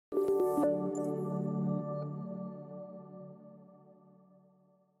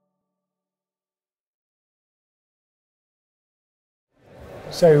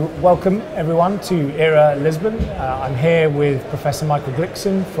So welcome everyone to EHRA Lisbon. I'm here with Professor Michael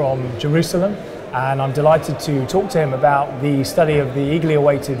Glikson from Jerusalem, and I'm delighted to talk to him about the study of the eagerly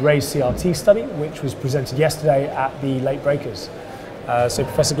awaited RAISE CRT study, which was presented yesterday at the Late Breakers. So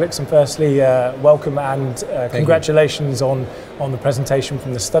Professor Glikson, firstly, welcome and congratulations on the presentation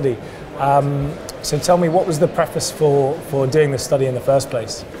from the study. So tell me, what was the preface for doing this study in the first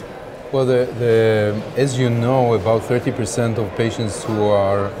place? Well, as you know, about 30% of patients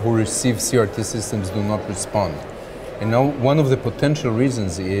who receive CRT systems do not respond. And now one of the potential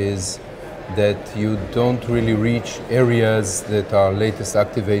reasons is that you don't really reach areas that are latest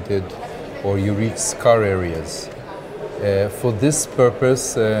activated, or you reach scar areas. For this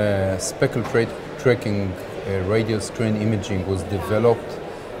purpose, Speckle tracking radial strain imaging was developed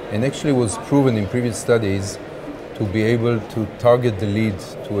and actually was proven in previous studies to be able to target the lead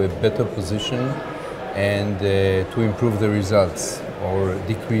to a better position and to improve the results or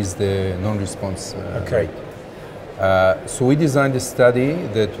decrease the non-response rate. So we designed a study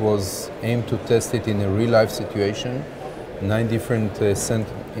that was aimed to test it in a real-life situation, 9 different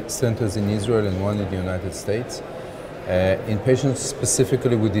centers in Israel and 1 in the United States, in patients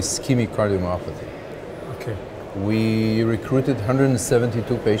specifically with ischemic cardiomyopathy. Okay. We recruited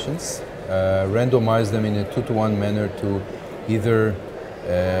 172 patients, randomized them in a 2-to-1 manner to either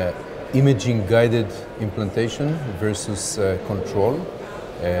imaging-guided implantation versus control,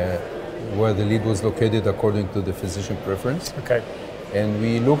 where the lead was located according to the physician preference. Okay. And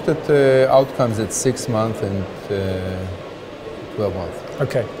we looked at outcomes at 6 months and 12 months.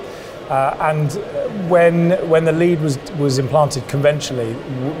 Okay. And when the lead was implanted conventionally,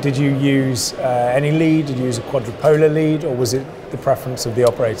 did you use any lead? Did you use a quadrupolar lead, or was it the preference of the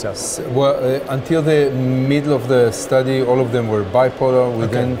operator? Well, until the middle of the study, all of them were bipolar. We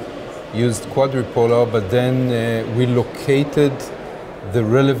then used quadrupolar, but then we located the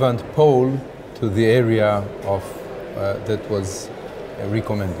relevant pole to the area of that was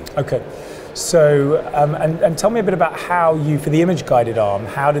recommended. Okay. So, and tell me a bit about how you, for the image-guided arm,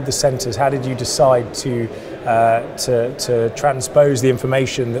 how did you decide to transpose the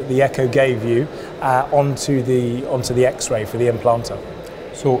information that the echo gave you onto the X-ray for the implanter?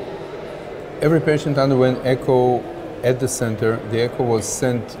 So, every patient underwent echo at the center. The echo was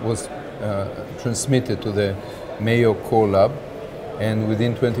transmitted to the Mayo Core Lab, and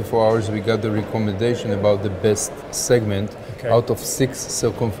within 24 hours we got the recommendation about the best segment out of 6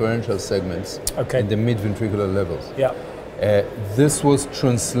 circumferential segments in the mid-ventricular levels. Yeah. This was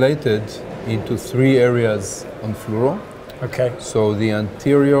translated into 3 areas on fluoro. Okay. So the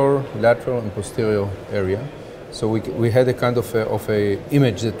anterior, lateral, and posterior area. So we had a kind of a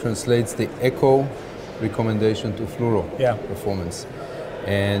image that translates the echo recommendation to fluoro performance.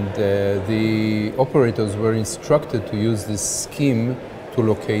 And the operators were instructed to use this scheme to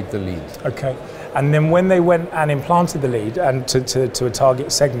locate the lead. Okay. And then when they went and implanted the lead and to a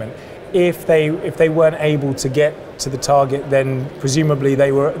target segment, if they weren't able to get to the target, then presumably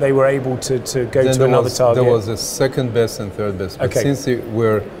they were able to go to another target. There was a second best and third best. But since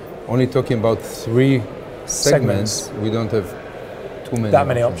we're only talking about 3 segments, we don't have too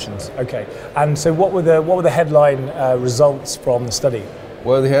many options. Okay. And so what were the headline results from the study?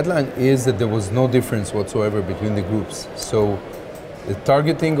 Well, the headline is that there was no difference whatsoever between the groups. So the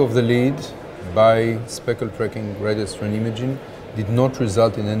targeting of the lead by Speckle tracking radial strain imaging did not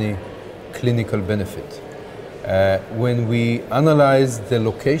result in any clinical benefit. When we analyzed the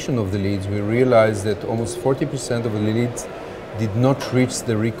location of the leads, we realized that almost 40% of the leads did not reach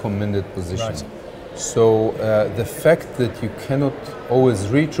the recommended position. Right. So the fact that you cannot always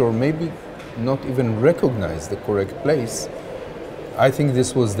reach, or maybe not even recognize the correct place, I think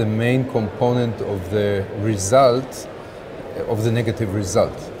this was the main component of the result, of the negative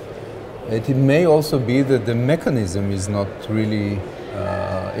result. It may also be that the mechanism is not really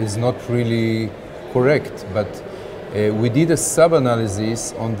correct, but we did a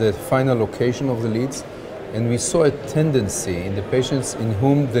sub-analysis on the final location of the leads, and we saw a tendency in the patients in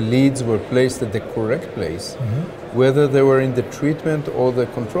whom the leads were placed at the correct place, whether they were in the treatment or the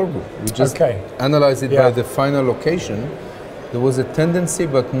control group. We just analyzed it by the final location. There was a tendency,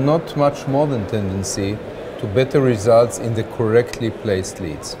 but not much more than tendency, to better results in the correctly placed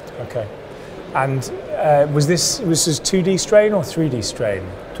leads. Okay. And was this 2D strain or 3D strain?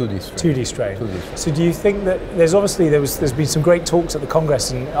 2D strain. 2D strain. 2D strain. So do you think that there's been some great talks at the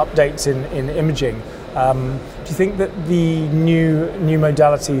Congress and updates in imaging. Do you think that the new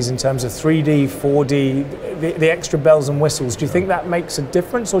modalities in terms of 3D, 4D, the extra bells and whistles, do you think that makes a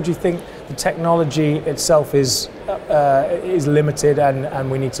difference, or do you think the technology itself is limited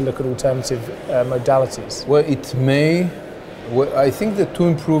and we need to look at alternative modalities? Well, it may, Well, I think the two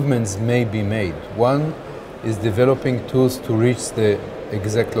improvements may be made. One is developing tools to reach the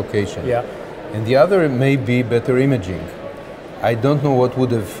exact location. Yeah. And the other may be better imaging. I don't know what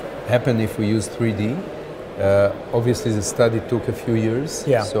would have happened if we used 3D. Obviously, the study took a few years.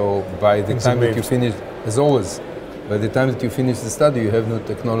 Yeah. So by the time that you finish, as always, by the time that you finish the study, you have new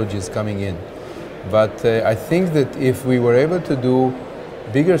technologies coming in. But I think that if we were able to do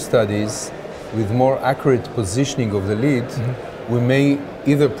bigger studies with more accurate positioning of the lead, we may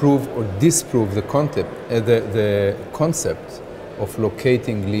either prove or disprove the concept of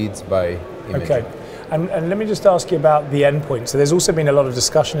locating leads by imaging. Okay. And let me just ask you about the endpoint. So there's also been a lot of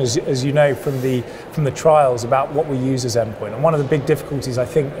discussion, as you know, from the trials about what we use as endpoint. And one of the big difficulties, I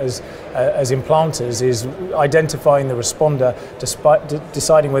think, as implanters is identifying the responder,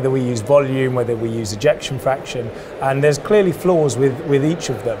 deciding whether we use volume, whether we use ejection fraction. And there's clearly flaws with each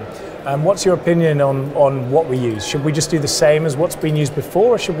of them. What's your opinion on what we use? Should we just do the same as what's been used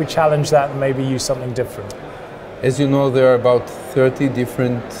before, or should we challenge that and maybe use something different? As you know, there are about 30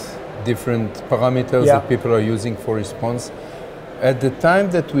 different parameters that people are using for response. At the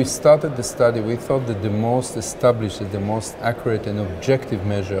time that we started the study, we thought that the most established, the most accurate and objective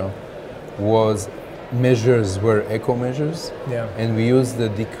measure were echo measures. Yeah. And we used the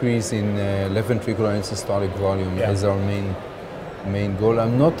decrease in left ventricular and systolic volume as our main goal.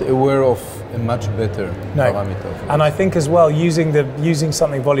 I'm not aware of a much better parameter. And I think as well, using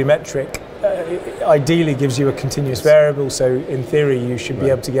something volumetric ideally gives you a continuous variable, so in theory you should be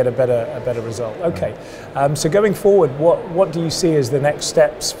able to get a better result. Okay, so going forward, what do you see as the next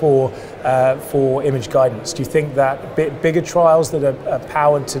steps for image guidance? Do you think that bigger trials that are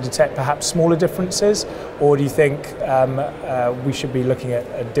powered to detect perhaps smaller differences, or do you think we should be looking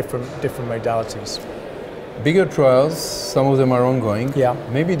at different modalities? Bigger trials, some of them are ongoing. Yeah.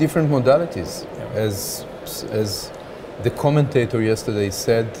 Maybe different modalities. Yeah. As the commentator yesterday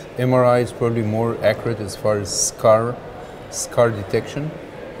said, MRI is probably more accurate as far as scar detection,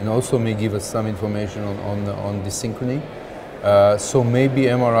 and also may give us some information on desynchrony. So maybe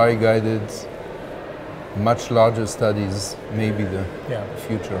MRI-guided, much larger studies may be the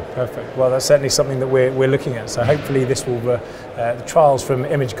future. Perfect. Well, that's certainly something that we're looking at. So hopefully this will, the trials from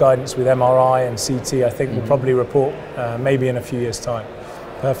image guidance with MRI and CT, I think will probably report maybe in a few years' time.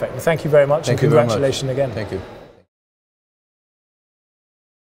 Perfect. Well, thank you very much, and congratulations again. Thank you.